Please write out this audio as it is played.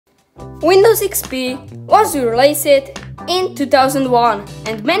Windows XP was released in 2001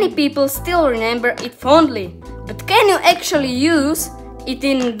 and many people still remember it fondly. But can you actually use it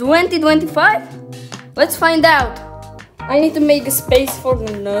in 2025? Let's find out. I need to make a space for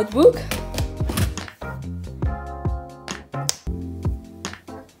the notebook.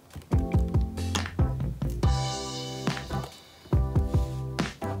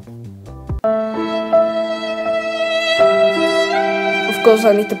 Of course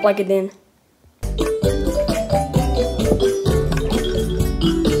I need to plug it in.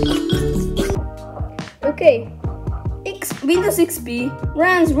 Okay, Windows XP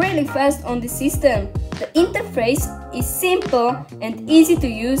runs really fast on the system. The interface is simple and easy to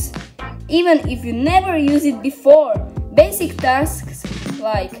use, even if you never used it before. Basic tasks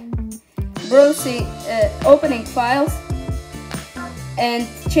like browsing, opening files, and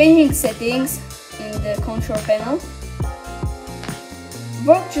changing settings in the control panel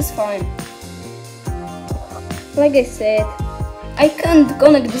work just fine. Like I said, I can't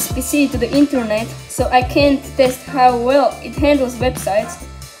connect this PC to the internet, so I can't test how well it handles websites.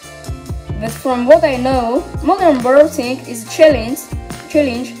 But from what I know, modern browsing is a challenge.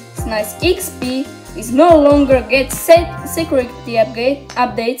 It's nice. XP is no longer gets security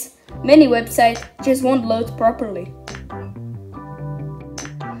updates. Many websites just won't load properly.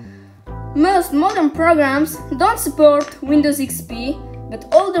 Most modern programs don't support Windows XP, but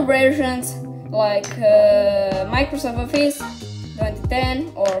older versions like Microsoft Office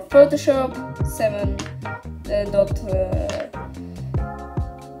 2010 or Photoshop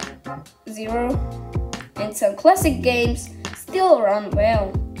 7.0 and some classic games still run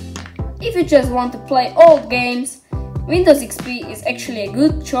well. If you just want to play old games, Windows XP is actually a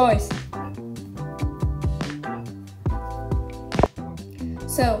good choice.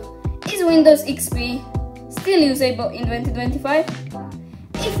 So, is Windows XP still usable in 2025?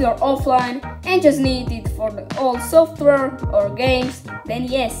 If you're offline and just need it for the old software or games, then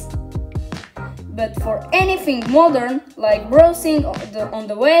yes. But for anything modern, like browsing on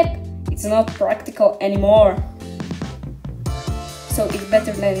the web, it's not practical anymore. So it's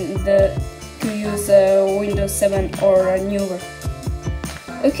better than to use Windows 7 or newer.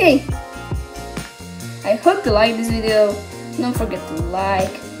 Okay, I hope you like this video. Don't forget to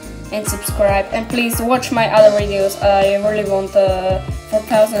like and subscribe, and please watch my other videos. I really want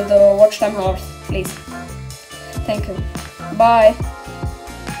 4,000 watch time hours, please. Thank you. Bye.